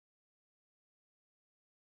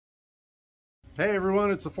Hey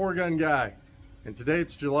everyone, it's the 4-Gun Guy, and today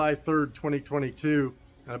it's July 3rd, 2022,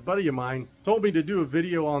 and a buddy of mine told me to do a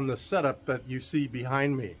video on the setup that you see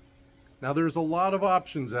behind me. Now there's a lot of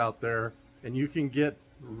options out there, and you can get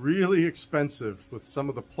really expensive with some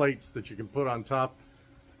of the plates that you can put on top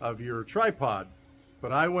of your tripod,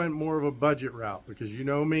 but I went more of a budget route because you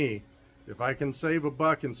know me, if I can save a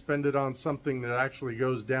buck and spend it on something that actually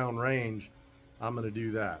goes down range, I'm going to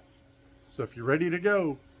do that. So if you're ready to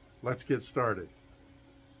go, let's get started.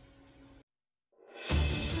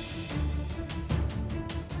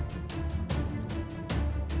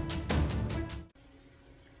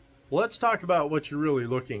 Let's talk about what you're really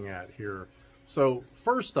looking at here. So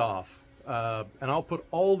first off, and I'll put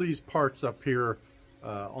all these parts up here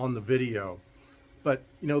on the video, but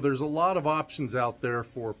you know, there's a lot of options out there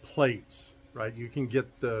for plates, right? You can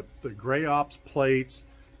get the gray ops plates.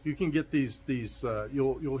 You can get these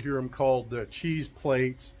you'll hear them called cheese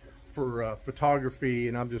plates for photography,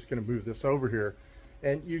 and I'm just going to move this over here,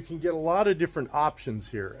 and you can get a lot of different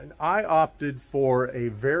options here, and I opted for a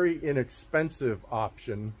very inexpensive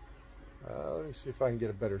option. Let me see if I can get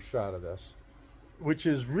a better shot of this, which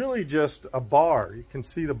is really just a bar. You can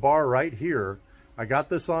see the bar right here. I got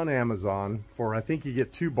this on Amazon for, I think you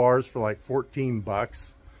get 2 bars for like 14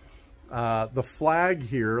 bucks. The flag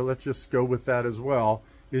here, let's just go with that as well,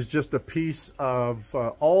 is just a piece of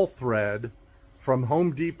all thread from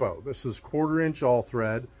Home Depot. This is 1/4-inch all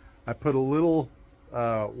thread. I put a little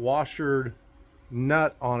washered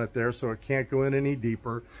nut on it there so it can't go in any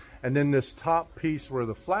deeper. And then this top piece where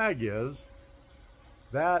the flag is,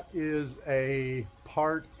 that is a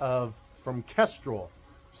part of from Kestrel.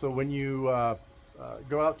 So when you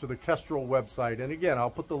go out to the Kestrel website, and again, I'll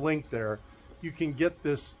put the link there, you can get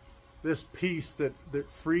this piece that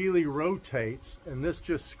freely rotates, and this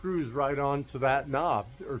just screws right onto that knob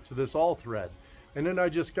or to this all thread. And then I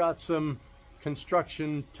just got some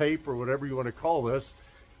construction tape or whatever you want to call this,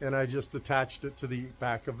 and I just attached it to the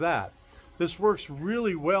back of that. This works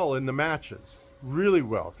really well in the matches, really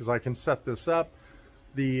well, because I can set this up.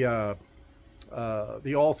 The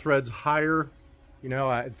all thread's higher, you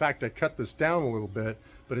know. In fact, I cut this down a little bit,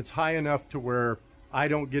 but it's high enough to where I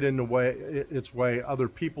don't get in the way, its way, other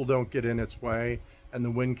people don't get in its way, and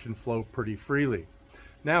the wind can flow pretty freely.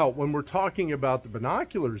 Now, when we're talking about the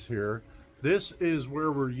binoculars here, this is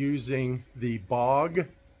where we're using the Bog,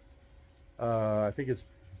 I think it's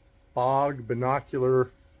Bog binocular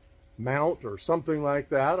mount or something like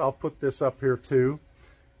that. I'll put this up here too.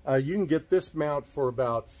 You can get this mount for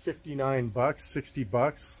about 59 bucks, 60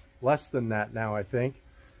 bucks, less than that now, I think.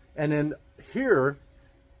 And then here,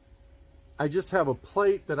 I just have a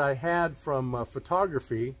plate that I had from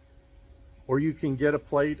photography, or you can get a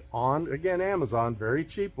plate on, again, Amazon, very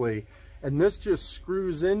cheaply. And this just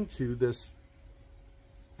screws into this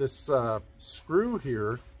screw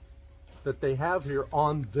here that they have here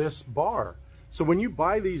on this bar. So when you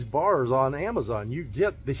buy these bars on Amazon, you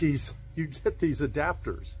get these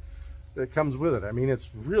adapters that comes with it. I mean,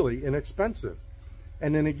 it's really inexpensive.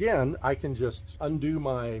 And then again, I can just undo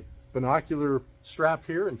my binocular strap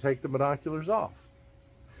here and take the binoculars off.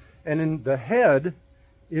 And then the head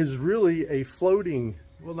is really a floating,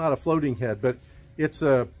 well, not a floating head, but it's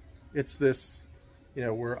this, you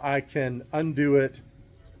know, where I can undo it,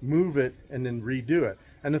 move it, and then redo it.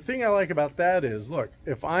 And the thing I like about that is, look,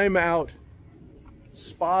 if I'm out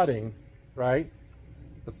spotting, right?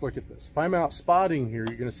 Let's look at this. If I'm out spotting here,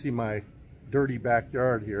 you're going to see my dirty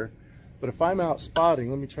backyard here. But if I'm out spotting,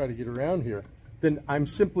 let me try to get around here, then I'm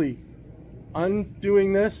simply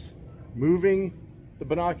undoing this, moving the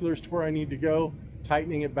binoculars to where I need to go,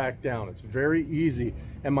 tightening it back down. It's very easy,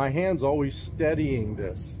 and my hand's always steadying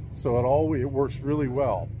this, so it works really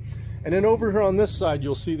well. And then over here on this side,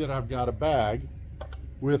 you'll see that I've got a bag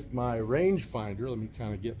with my rangefinder. Let me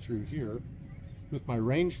kind of get through here with my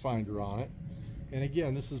rangefinder on it. And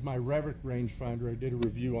again, this is my Revic rangefinder. I did a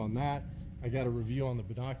review on that. I got a review on the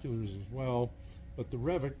binoculars as well, but the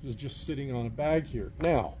Revic is just sitting on a bag here.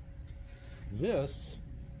 Now, this,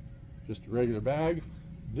 just a regular bag,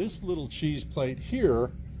 this little cheese plate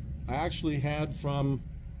here, I actually had from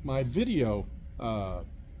my video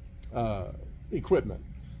equipment.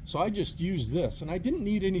 So I just used this, and I didn't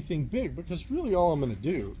need anything big because really all I'm going to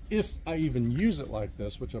do, if I even use it like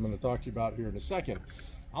this, which I'm going to talk to you about here in a second,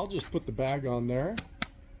 I'll just put the bag on there.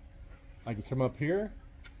 I can come up here,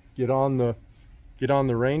 get on the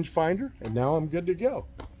rangefinder, and now I'm good to go.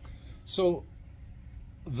 So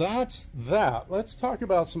that's that. Let's talk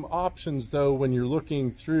about some options though when you're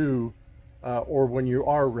looking through or when you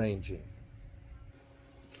are ranging.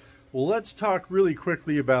 Well, let's talk really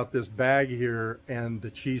quickly about this bag here and the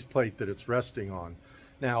cheese plate that it's resting on.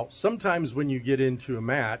 Now, sometimes when you get into a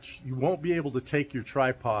match, you won't be able to take your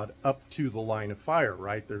tripod up to the line of fire,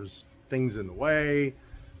 right? There's things in the way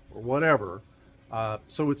or whatever.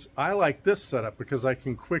 So I like this setup because I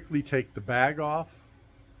can quickly take the bag off,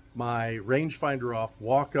 my rangefinder off,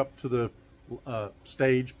 walk up to the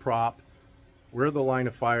stage prop where the line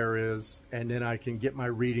of fire is, and then I can get my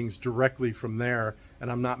readings directly from there, and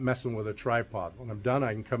I'm not messing with a tripod. When I'm done,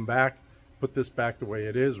 I can come back, put this back the way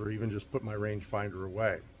it is, or even just put my rangefinder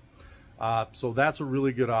away. So that's a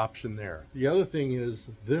really good option there. The other thing is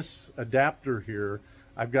this adapter here,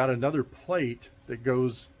 I've got another plate that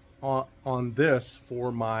goes on this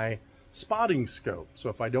for my spotting scope. So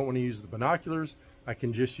if I don't want to use the binoculars, I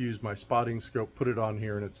can just use my spotting scope, put it on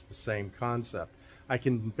here, and it's the same concept. I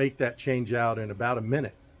can make that change out in about a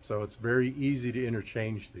minute. So it's very easy to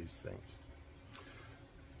interchange these things.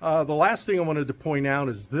 The last thing I wanted to point out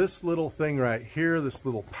is this little thing right here, this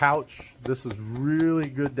little pouch. This is really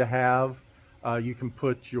good to have. You can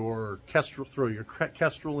put your Kestrel, throw your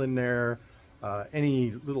Kestrel in there,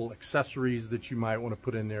 any little accessories that you might want to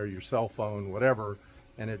put in there, your cell phone, whatever,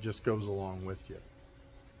 and it just goes along with you.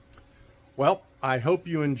 Well, I hope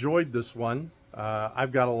you enjoyed this one.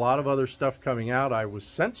 I've got a lot of other stuff coming out. I was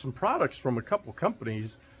sent some products from a couple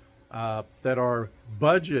companies that are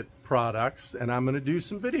budget products, and I'm going to do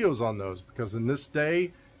some videos on those because in this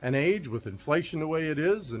day and age with inflation the way it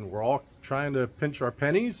is, and we're all trying to pinch our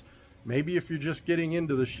pennies, maybe if you're just getting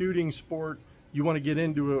into the shooting sport, you want to get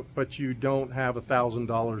into it, but you don't have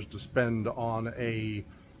 $1,000 to spend on a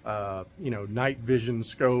night vision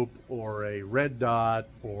scope or a red dot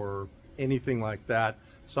or anything like that.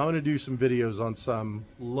 So I'm going to do some videos on some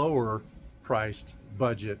lower priced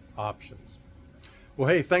budget options. Well,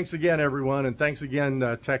 hey, thanks again, everyone. And thanks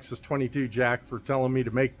again, Texas 22 Jack, for telling me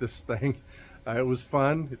to make this thing. It was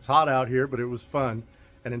fun. It's hot out here, but it was fun.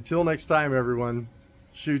 And until next time, everyone,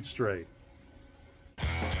 shoot straight.